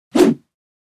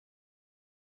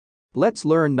Let's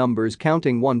learn numbers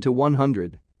counting 1 to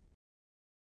 100.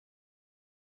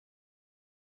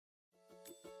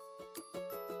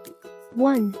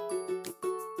 1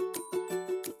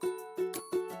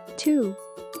 2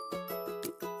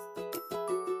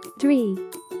 3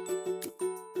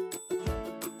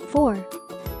 4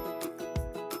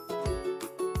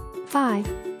 5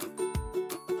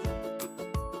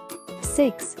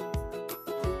 6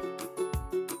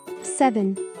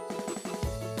 7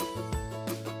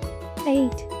 8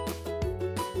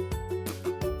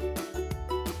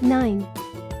 9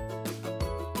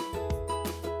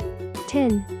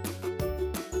 10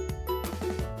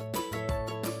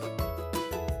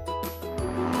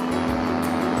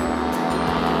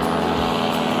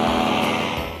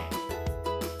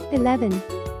 11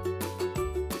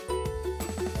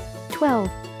 12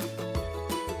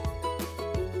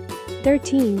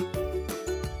 13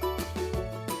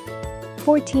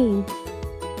 14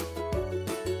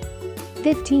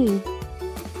 15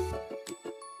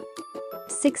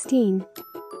 16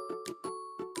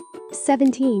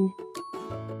 17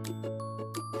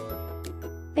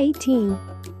 18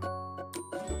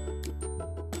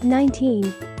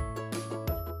 19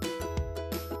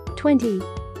 20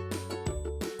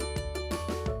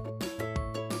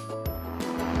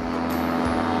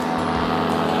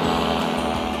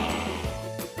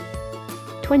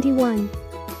 21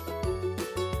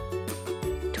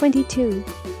 22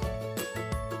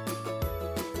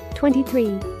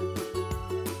 23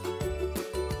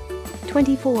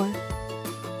 24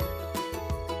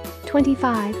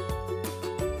 25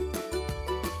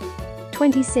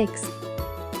 26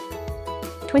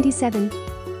 27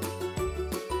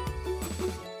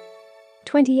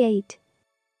 28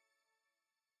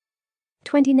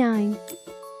 29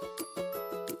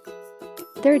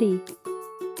 30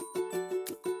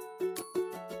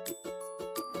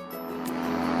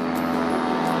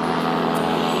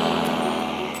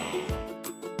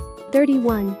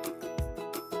 31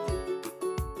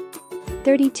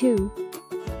 32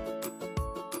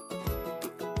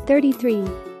 33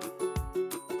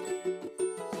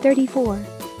 34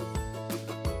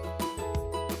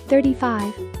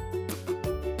 35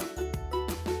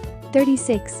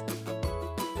 36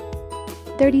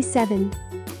 37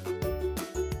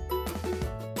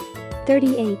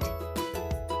 38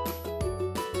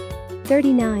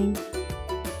 39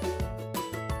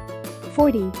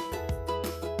 40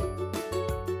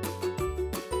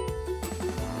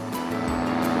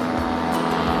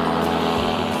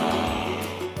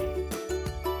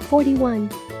 41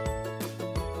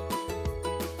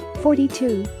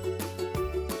 42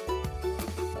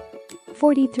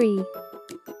 43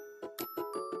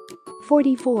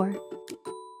 44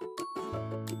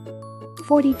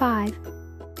 45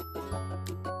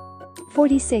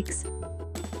 46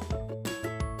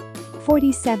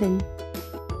 47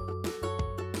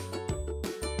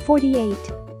 48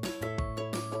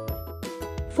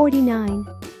 49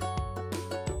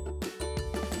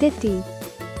 50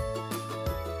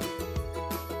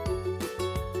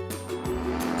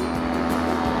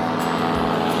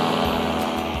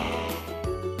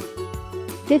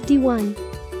 51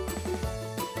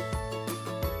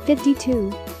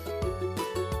 52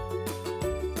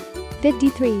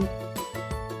 53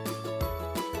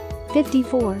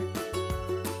 54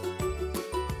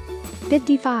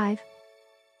 55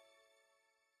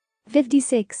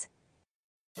 56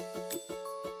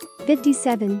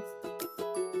 57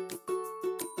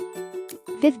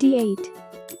 58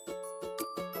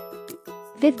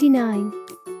 59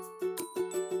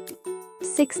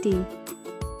 60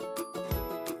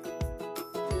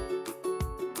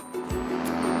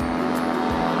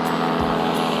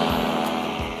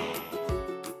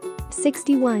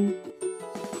 61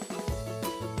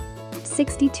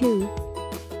 62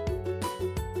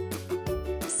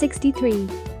 63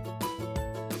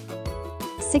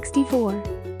 64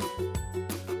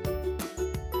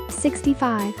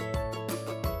 65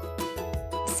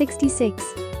 66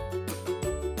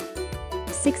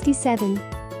 67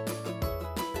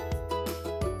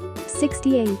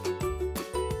 68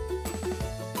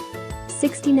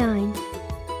 69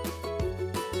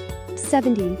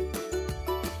 70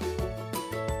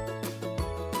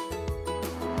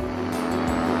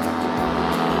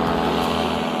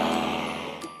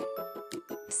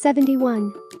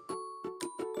 71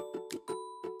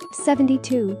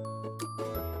 72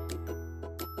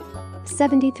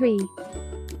 73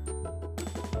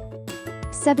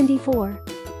 74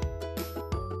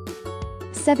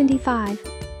 75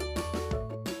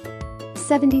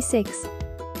 76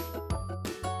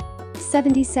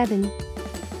 77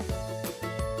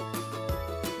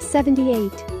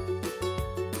 78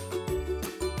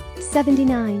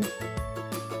 79,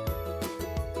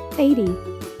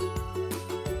 80,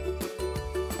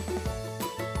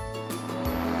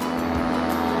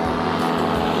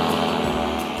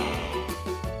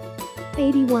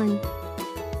 81,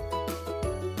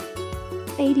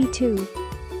 82,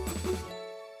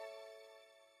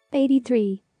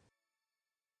 83,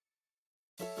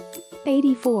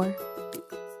 84,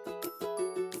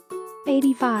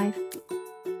 85,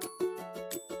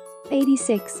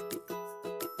 86,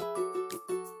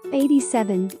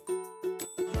 87,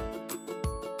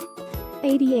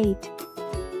 88,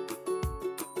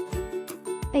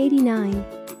 89,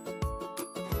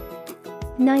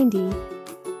 90,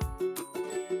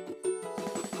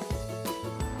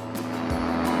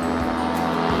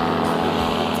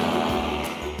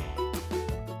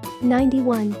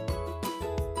 91,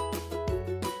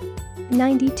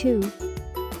 92,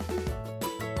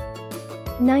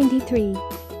 93,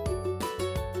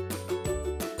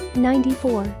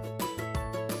 94,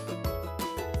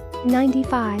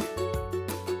 95,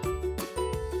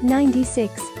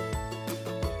 96,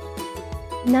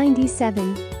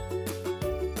 97,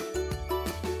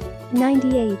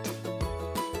 98,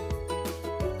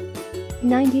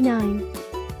 99,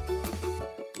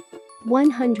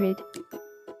 100.